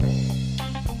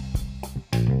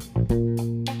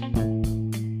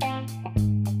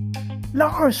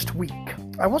Last week,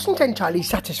 I wasn't entirely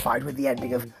satisfied with the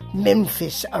ending of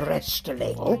Memphis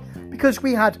Wrestling because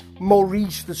we had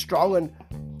Maurice the Strong and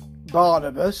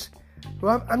Barnabas, who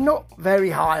I'm not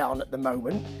very high on at the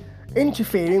moment,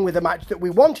 interfering with a match that we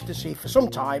wanted to see for some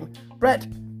time. Brett,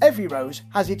 Every Rose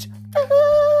has its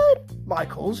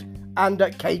Michaels and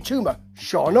Kay Toomer.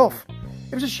 Sure enough,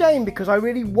 it was a shame because I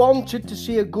really wanted to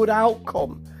see a good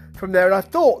outcome from there, and I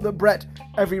thought that Brett,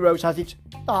 Every Rose has its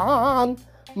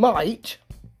might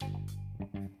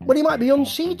be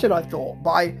unseated, I thought,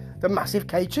 by the massive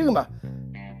Kay Toomer.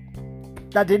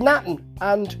 That didn't happen,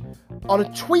 and on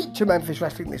a tweet to Memphis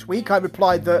Wrestling this week, I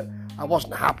replied that I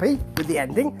wasn't happy with the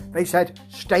ending. They said,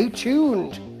 stay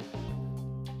tuned.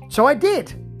 So I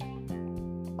did,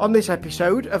 on this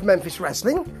episode of Memphis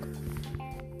Wrestling,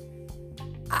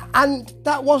 and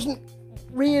that wasn't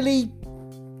really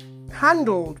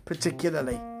handled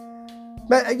particularly.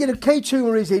 Kay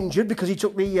Toomer is injured because he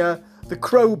took the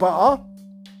crowbar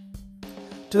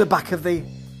to the back of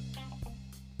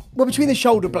between the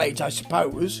shoulder blades, I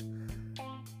suppose.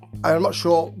 I'm not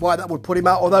sure why that would put him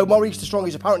out, although Maurice the Strong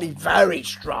is apparently very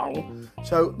strong,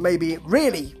 so maybe it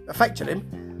really affected him.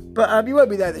 But he won't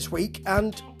be there this week,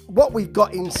 and what we've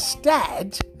got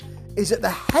instead is at the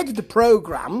head of the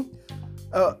programme,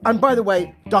 and by the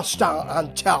way, Dostin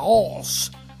and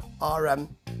Terence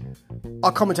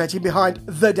are commentating behind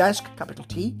the desk, capital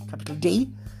T, capital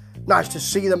D. Nice to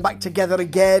see them back together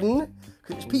again, because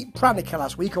it was Pete Pranica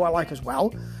last week, who I like as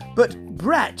well. But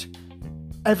Brett,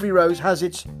 Every Rose has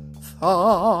its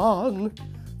fun.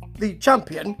 The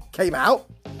champion came out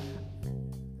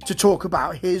to talk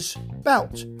about his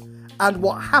belt and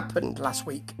what happened last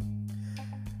week.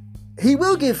 He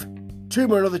will give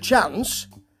Toomer another chance.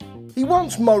 He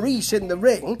wants Maurice in the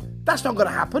ring. That's not going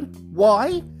to happen.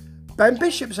 Why? Ben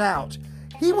Bishop's out.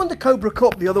 He won the Cobra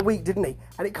Cup the other week, didn't he?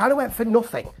 And it kind of went for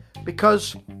nothing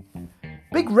because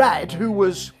Big Red, who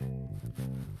was...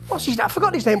 what's his name? I've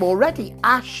forgotten his name already.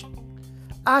 Ash...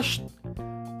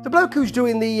 the bloke who's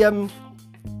doing the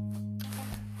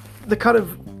kind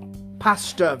of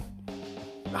pastor,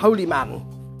 holy man,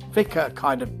 vicar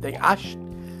kind of thing. Ash.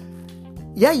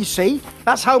 Yeah, you see,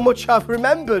 that's how much I've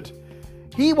remembered.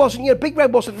 He wasn't, Big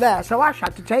Red wasn't there, so Ash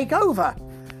had to take over.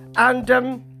 And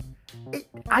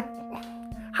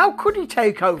how could he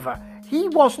take over? He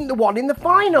wasn't the one in the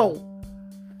final.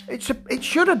 It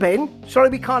should have been. Sorry,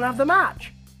 we can't have the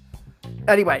match.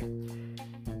 Anyway,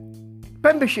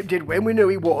 Ben Bishop did win. We knew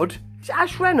he would. It's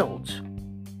Ash Reynolds.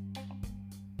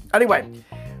 Anyway,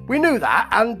 we knew that,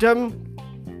 and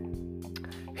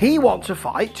he wants a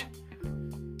fight.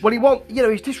 Well,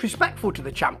 he's disrespectful to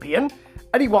the champion,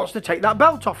 and he wants to take that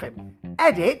belt off him.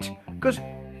 Edit, because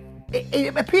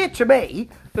it appeared to me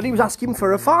that he was asking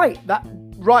for a fight, that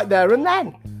right there and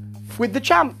then, with the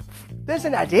champ. There's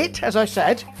an edit, as I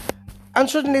said, and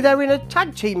suddenly they're in a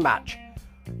tag team match.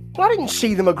 Well, I didn't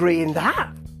see them agreeing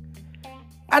that.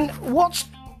 And what's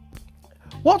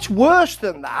worse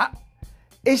than that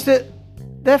is that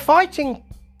they're fighting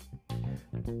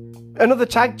another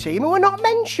tag team who are not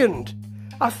mentioned.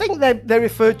 I think they're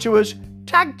referred to as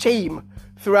tag team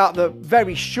throughout the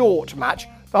very short match.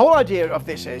 The whole idea of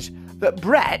this is that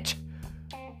Brett,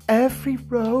 Every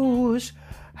Rose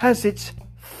has its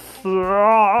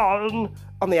thorn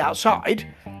on the outside.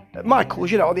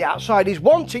 Michaels, on the outside, is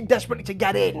wanting desperately to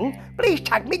get in. Please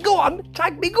tag me, go on,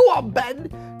 Ben,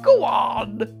 go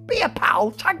on, be a pal,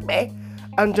 tag me.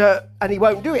 And he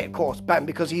won't do it, of course, Ben,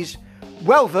 because he's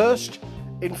well versed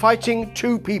in fighting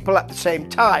two people at the same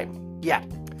time. Yeah,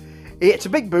 it's a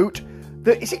big boot.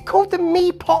 Is it called the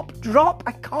Me Pop Drop?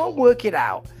 I can't work it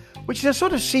out. Which is a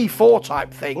sort of C4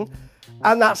 type thing,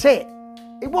 and that's it.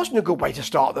 It wasn't a good way to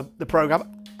start the programme.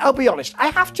 I'll be honest. I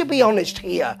have to be honest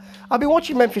here. I've been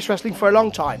watching Memphis Wrestling for a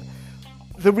long time.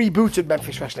 The rebooted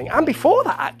Memphis Wrestling. And before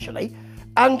that, actually.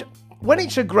 And when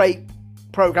it's a great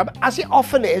programme, as it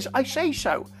often is, I say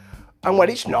so. And when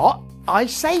it's not, I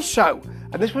say so.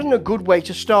 And this wasn't a good way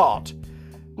to start.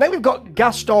 Now we've got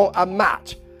Gaston and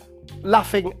Matt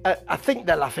laughing at... I think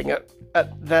they're laughing at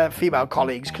their female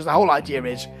colleagues, because the whole idea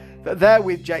is that they're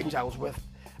with James Ellsworth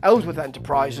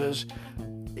Enterprises.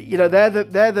 They're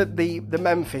the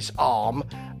Memphis arm,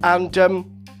 and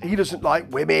he doesn't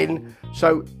like women.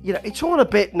 So, it's all a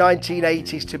bit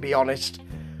 1980s, to be honest.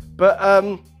 But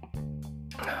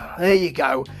there you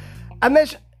go. And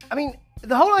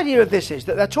the whole idea of this is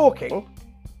that they're talking.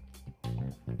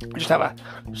 I just have a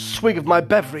swig of my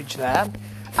beverage there,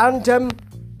 and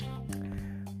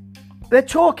they're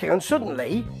talking, and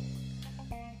suddenly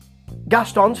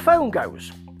Gaston's phone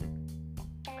goes.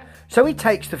 So he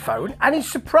takes the phone and he's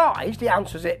surprised. He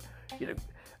answers it,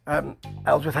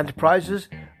 Ellsworth Enterprises,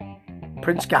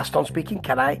 Prince Gaston speaking,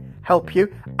 can I help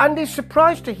you? And is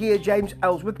surprised to hear James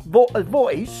Ellsworth's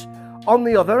voice on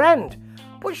the other end.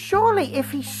 But surely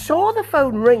if he saw the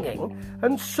phone ringing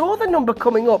and saw the number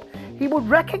coming up, he would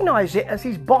recognise it as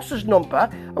his boss's number,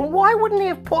 and why wouldn't he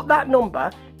have put that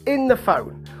number in the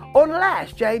phone?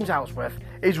 Unless James Ellsworth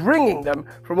is ringing them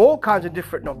from all kinds of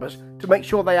different numbers to make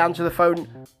sure they answer the phone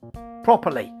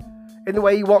properly, in the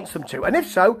way he wants them to. And if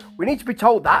so, we need to be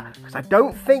told that, because I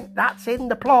don't think that's in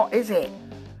the plot, is it?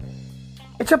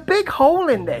 It's a big hole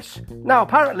in this. Now,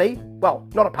 apparently, well,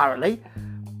 not apparently,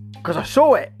 because I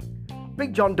saw it,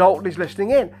 Big John Dalton is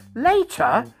listening in.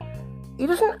 Later,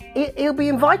 he'll be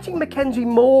inviting Mackenzie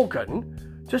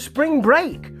Morgan to spring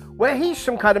break, where he's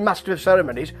some kind of master of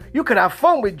ceremonies. You can have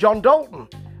fun with John Dalton.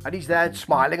 And he's there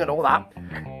smiling and all that.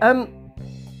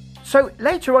 So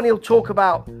later on he'll talk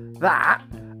about that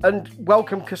and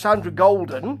welcome Cassandra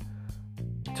Golden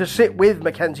to sit with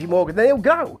Mackenzie Morgan. Then he'll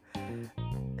go.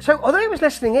 So although he was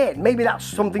listening in, maybe that's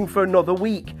something for another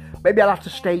week. Maybe I'll have to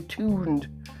stay tuned.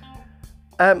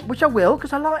 Which I will,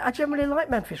 because I generally like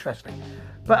Memphis Wrestling.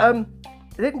 But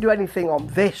they didn't do anything on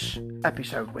this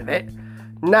episode with it.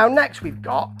 Now next we've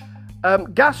got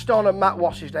Gaston and Matt,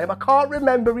 what's his name? I can't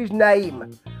remember his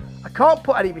name. I can't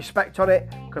put any respect on it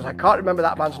because I can't remember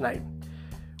that man's name.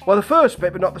 Well, the first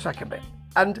bit, but not the second bit.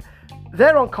 And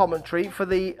they're on commentary for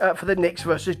the Knicks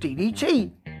versus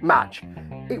DDT match.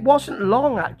 It wasn't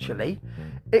long, actually.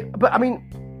 But I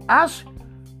mean, as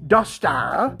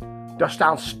Dustin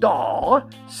Starr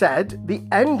said, the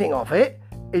ending of it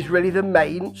is really the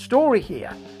main story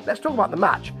here. Let's talk about the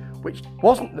match, which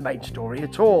wasn't the main story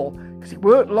at all, because it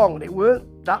weren't long and it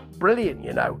weren't that brilliant,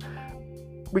 you know.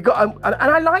 We got and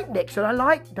I like Nix and I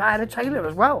like Diana Taylor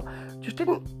as well. Just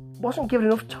wasn't given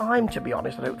enough time, to be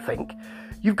honest, I don't think.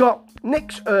 You've got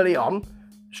Nix early on,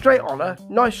 straight on her,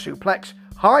 nice suplex,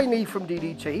 high knee from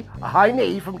DDT,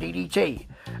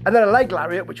 and then a leg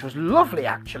lariat, which was lovely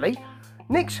actually.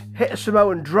 Nix hit a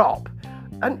Samoan drop,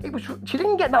 and she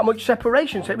didn't get that much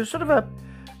separation, so it was sort of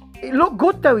it looked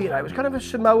good though, you know. It was kind of a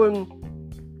Samoan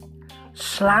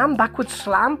slam, backward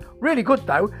slam, really good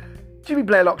though. Jimmy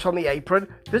Blaylock's on the apron.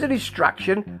 There's a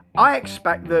distraction. I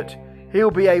expect that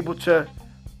he'll be able to,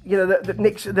 you know, that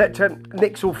Nix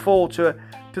will fall to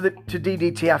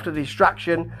DDT after the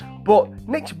distraction. But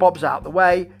Nix bobs out the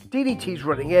way. DDT's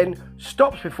running in,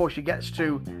 stops before she gets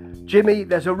to Jimmy.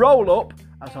 There's a roll up,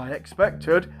 as I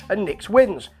expected, and Nix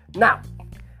wins. Now,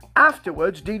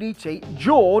 afterwards, DDT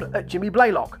jawed at Jimmy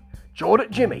Blaylock. Jawed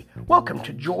at Jimmy. Welcome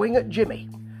to Jawing at Jimmy.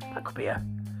 That could be a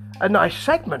nice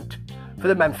segment for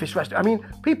the Memphis Wrestling. I mean,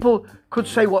 people could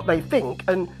say what they think,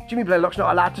 and Jimmy Blaylock's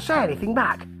not allowed to say anything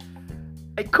back.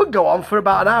 It could go on for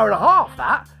about an hour and a half,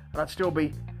 that, and I'd still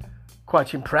be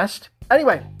quite impressed.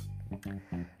 Anyway,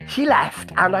 she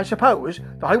left, and I suppose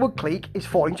the Hollywood clique is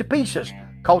falling to pieces.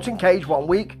 Colton Cage 1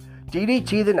 week,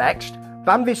 DDT the next,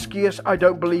 Van Viscius I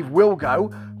don't believe will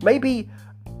go. Maybe,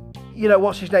 you know,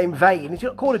 what's his name, Vane. He's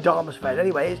not called Adamus Vane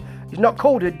anyway. He's not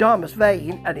called Adamus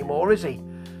Vane anymore, is he?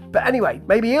 But anyway,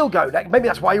 maybe he'll go next. Maybe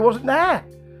that's why he wasn't there.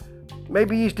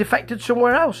 Maybe he's defected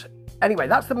somewhere else. Anyway,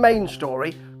 that's the main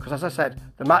story, because as I said,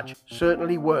 the match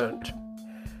certainly weren't.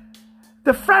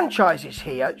 The franchise is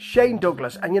here, Shane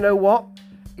Douglas, and you know what?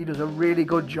 He does a really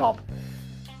good job.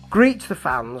 Greets the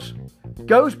fans,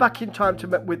 goes back in time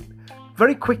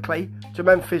very quickly to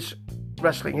Memphis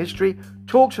wrestling history,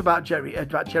 talks about Jerry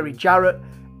Jarrett,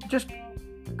 just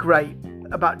great,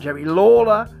 about Jerry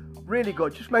Lawler, really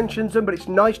good, just mentions them, but it's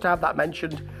nice to have that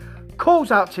mentioned. Calls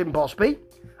out Tim Bosby.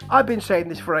 I've been saying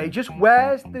this for ages.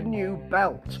 Where's the new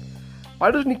belt?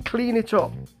 Why doesn't he clean it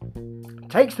up?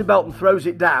 Takes the belt and throws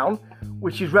it down,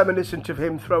 which is reminiscent of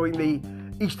him throwing the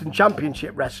Eastern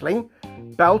Championship Wrestling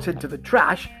belt into the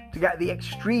trash to get the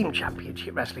Extreme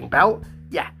Championship Wrestling belt.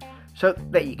 Yeah, so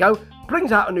there you go.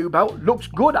 Brings out a new belt. Looks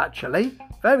good, actually.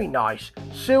 Very nice.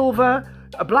 Silver,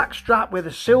 a black strap with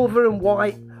a silver and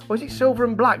white. Or is it silver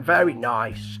and black? Very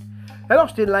nice. Then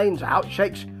Austin Lane's out,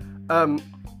 shakes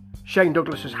Shane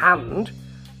Douglas's hand,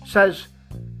 says,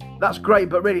 that's great,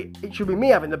 but really, it should be me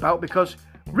having the belt, because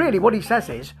really what he says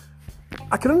is,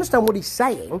 I can understand what he's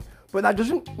saying, but that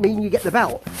doesn't mean you get the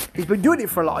belt. He's been doing it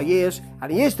for a lot of years,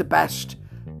 and he is the best,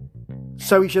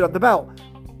 so he should have the belt.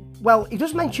 Well, he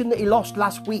does mention that he lost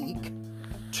last week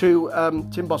to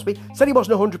Tim Bosby, said he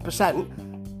wasn't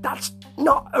 100%. That's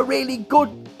not a really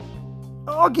good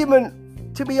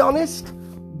argument, to be honest,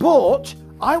 but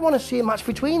I want to see a match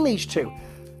between these two.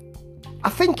 I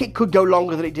think it could go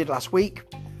longer than it did last week.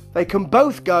 They can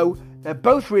both go. They're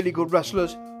both really good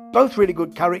wrestlers, both really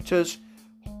good characters.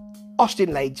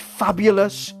 Austin Lane's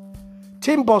fabulous.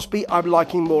 Tim Bosby, I'm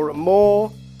liking more and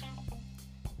more.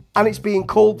 and it's being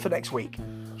called for next week.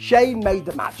 Shane made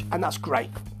the match, and that's great.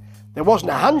 There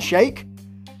wasn't a handshake.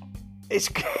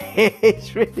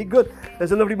 It's really good.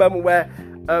 There's a lovely moment where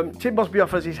Tim Bosby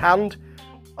offers his hand.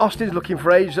 Austin's looking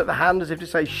for ages at the hand as if to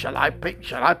say, shall I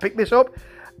pick this up?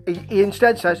 He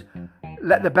instead says,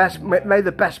 may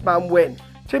the best man win.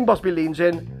 Tim Bosby leans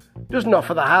in, doesn't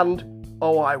offer the hand.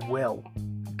 Oh, I will.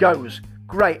 Goes.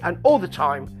 Great. And all the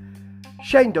time,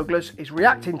 Shane Douglas is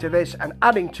reacting to this and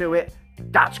adding to it.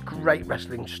 That's great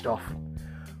wrestling stuff.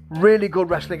 Really good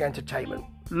wrestling entertainment.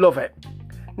 Love it.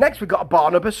 Next, we've got a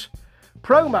Barnabas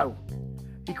promo.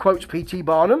 He quotes P.T.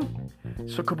 Barnum.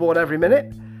 Suckerborn every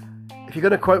minute. If you're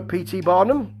going to quote P.T.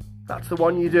 Barnum, that's the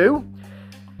one you do.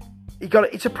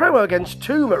 It's a promo against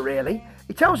Tuma, really.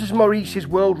 He tells us Maurice is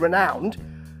world-renowned.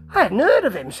 I hadn't heard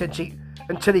of him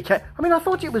until he came. I mean, I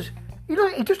thought it was...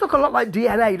 he just looks a lot like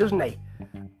DNA, doesn't he?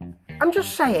 I'm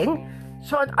just saying.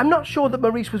 So I'm not sure that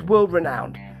Maurice was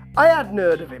world-renowned. I hadn't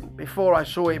heard of him before I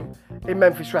saw him in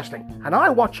Memphis Wrestling. And I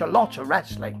watch a lot of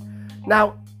wrestling.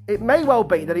 Now, it may well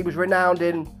be that he was renowned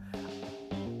in,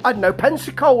 I don't know,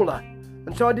 Pensacola.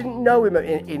 And so I didn't know him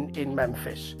in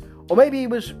Memphis. Or maybe he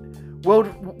was world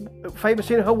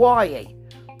famous in Hawaii.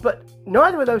 But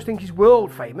neither of those things is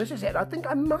world famous, is it? I think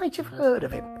I might have heard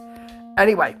of him.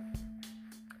 Anyway,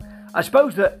 I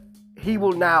suppose that he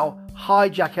will now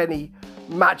hijack any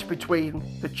match between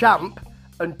the champ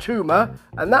and Tuma,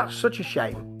 and that's such a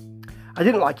shame. I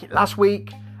didn't like it last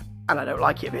week, and I don't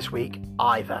like it this week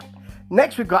either.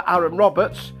 Next, we've got Aaron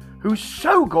Roberts, who's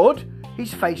so good,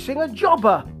 he's facing a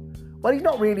jobber. Well, he's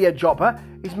not really a jobber,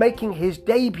 he's making his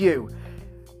debut.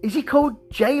 Is he called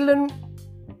Jalen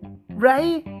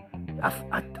Ray?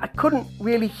 I couldn't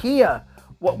really hear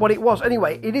what it was.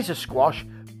 Anyway, it is a squash,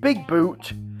 big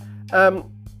boot.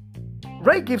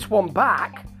 Ray gives one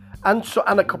back and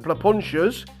a couple of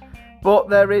punches, but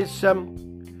there is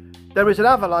an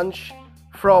avalanche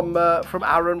from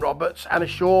Aaron Roberts and a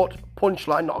short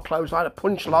punchline, not a clothesline, a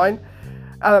punchline,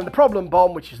 and the problem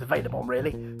bomb, which is the Vader bomb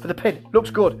really, for the pin. Looks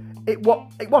good. It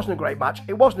wasn't a great match.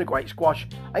 It wasn't a great squash.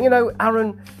 And you know,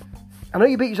 Aaron, I know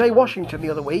you beat Zay Washington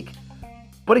the other week,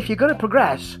 but if you're going to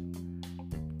progress,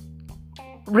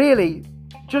 really,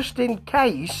 just in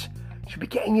case, should be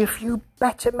getting you a few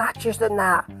better matches than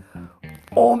that.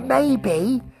 Or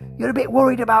maybe you're a bit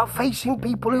worried about facing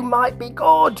people who might be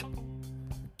good.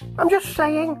 I'm just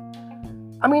saying.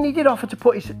 I mean, he did offer to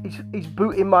put his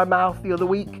boot in my mouth the other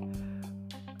week.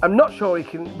 I'm not sure he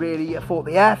can really afford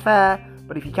the airfare,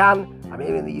 but if he can, I'm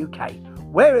here in the UK.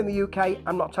 Where in the UK,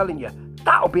 I'm not telling you.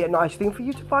 That'll be a nice thing for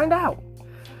you to find out.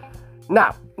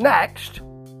 Now, next,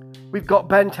 we've got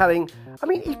Ben telling... I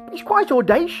mean, he's quite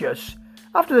audacious.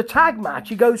 After the tag match,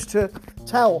 he goes to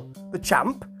tell the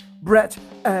champ, Brett,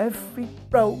 every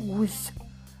rose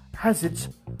has its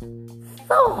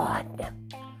thorn,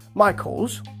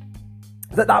 Michaels,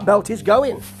 that belt is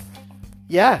going.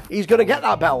 Yeah, he's going to get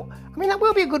that belt. I mean, that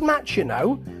will be a good match, you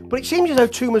know. But it seems as though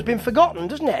Tuma's been forgotten,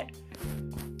 doesn't it?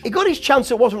 He got his chance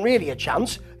that wasn't really a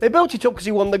chance. They built it up because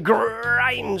he won the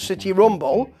Grind City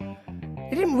Rumble.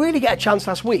 He didn't really get a chance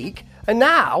last week. And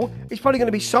now, he's probably going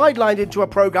to be sidelined into a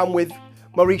programme with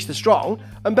Maurice the Strong.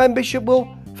 And Ben Bishop will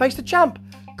face the champ.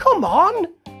 Come on!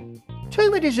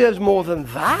 Tuma deserves more than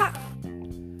that.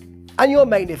 And your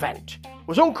main event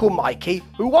was Uncle Mikey,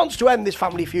 who wants to end this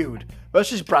family feud,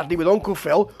 versus Bradley with Uncle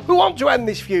Phil, who want to end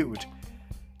this feud.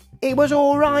 It was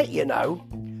alright, you know.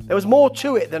 There was more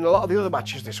to it than a lot of the other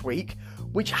matches this week,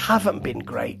 which haven't been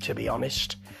great, to be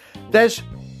honest. There's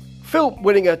Phil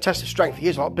winning a test of strength. He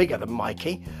is a lot bigger than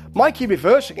Mikey. Mikey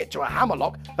reversing it to a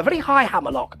hammerlock, a very high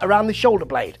hammerlock around the shoulder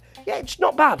blade. Yeah, it's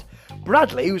not bad.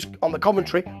 Bradley, who's on the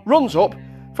commentary, runs up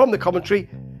from the commentary,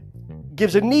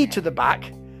 gives a knee to the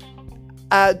back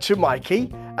to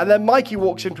Mikey, and then Mikey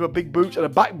walks into a big boot and a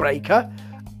backbreaker,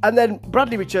 and then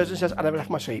Bradley returns and says, I never left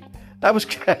my seat. That was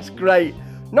great.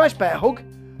 Nice bear hug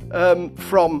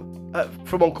from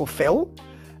Uncle Phil.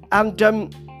 And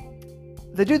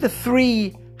they do the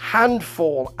 3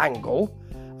 handfall angle.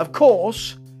 Of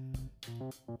course,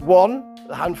 1,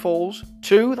 the hand falls.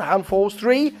 2, the hand falls.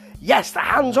 3, yes, the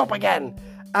hand's up again.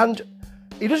 And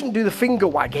he doesn't do the finger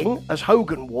wagging as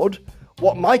Hogan would.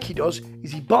 What Mikey does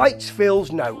is he bites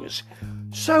Phil's nose.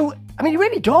 So, I mean, he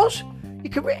really does.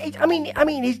 You could, I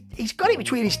mean, he's got it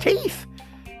between his teeth.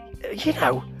 You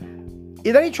know.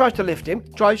 Then he tries to lift him,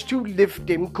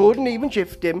 couldn't even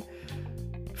shift him.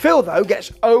 Phil, though,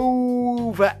 gets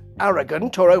over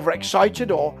arrogant or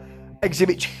overexcited or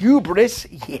exhibits hubris.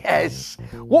 Yes.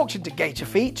 Walks into Gator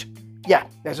feet. Yeah,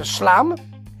 there's a slam.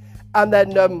 And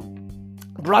then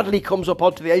Bradley comes up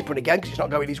onto the apron again because he's not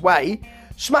going his way.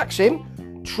 Smacks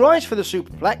him, tries for the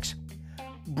superplex.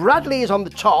 Bradley is on the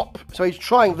top, so he's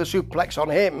trying the suplex on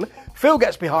him. Phil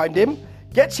gets behind him,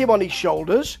 gets him on his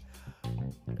shoulders.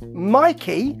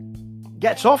 Mikey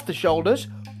gets off the shoulders,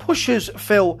 pushes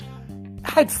Phil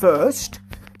head first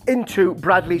into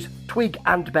Bradley's twig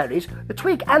and berries. The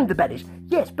twig and the berries,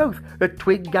 yes, both. The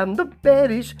twig and the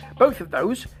berries, both of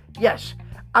those, yes.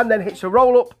 And then hits a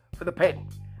roll-up for the pin.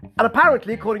 And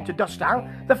apparently, according to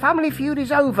Dustdown, the family feud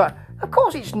is over. Of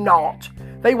course it's not.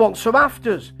 They want some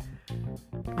afters.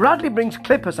 Bradley brings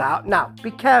clippers out. Now,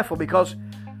 be careful, because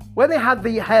when they had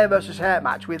the hair versus hair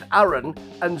match with Aaron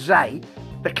and Zay,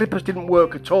 the clippers didn't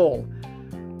work at all.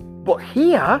 But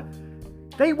here,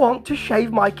 they want to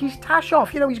shave Mikey's tash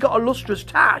off. You know, he's got a lustrous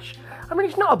tash. I mean,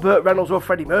 it's not a Burt Reynolds or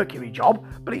Freddie Mercury job,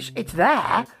 but it's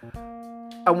there.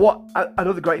 And what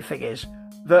another great thing is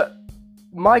that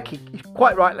Mikey,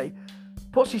 quite rightly,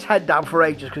 puts his head down for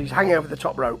ages because he's hanging over the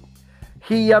top rope.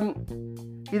 He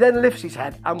then lifts his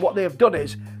head, and what they have done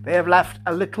is they have left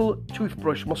a little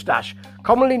toothbrush moustache,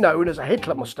 commonly known as a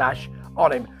Hitler moustache,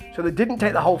 on him. So they didn't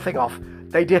take the whole thing off.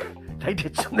 They did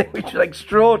something which is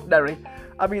extraordinary.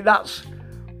 I mean, that's,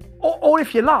 or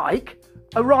if you like,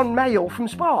 a Ron Mayle from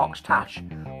Sparks tash,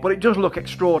 but it does look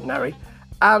extraordinary.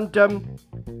 And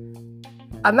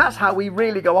that's how we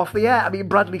really go off the air. I mean,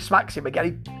 Bradley smacks him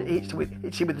again. He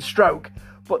hits him with a stroke.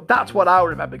 But that's what I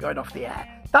remember going off the air.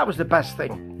 That was the best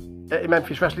thing in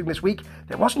Memphis Wrestling this week.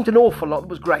 There wasn't an awful lot that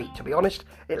was great, to be honest.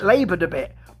 It laboured a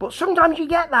bit. But sometimes you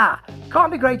get that.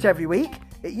 Can't be great every week.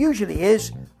 It usually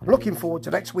is. I'm looking forward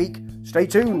to next week. Stay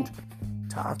tuned.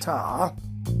 Ta-ta.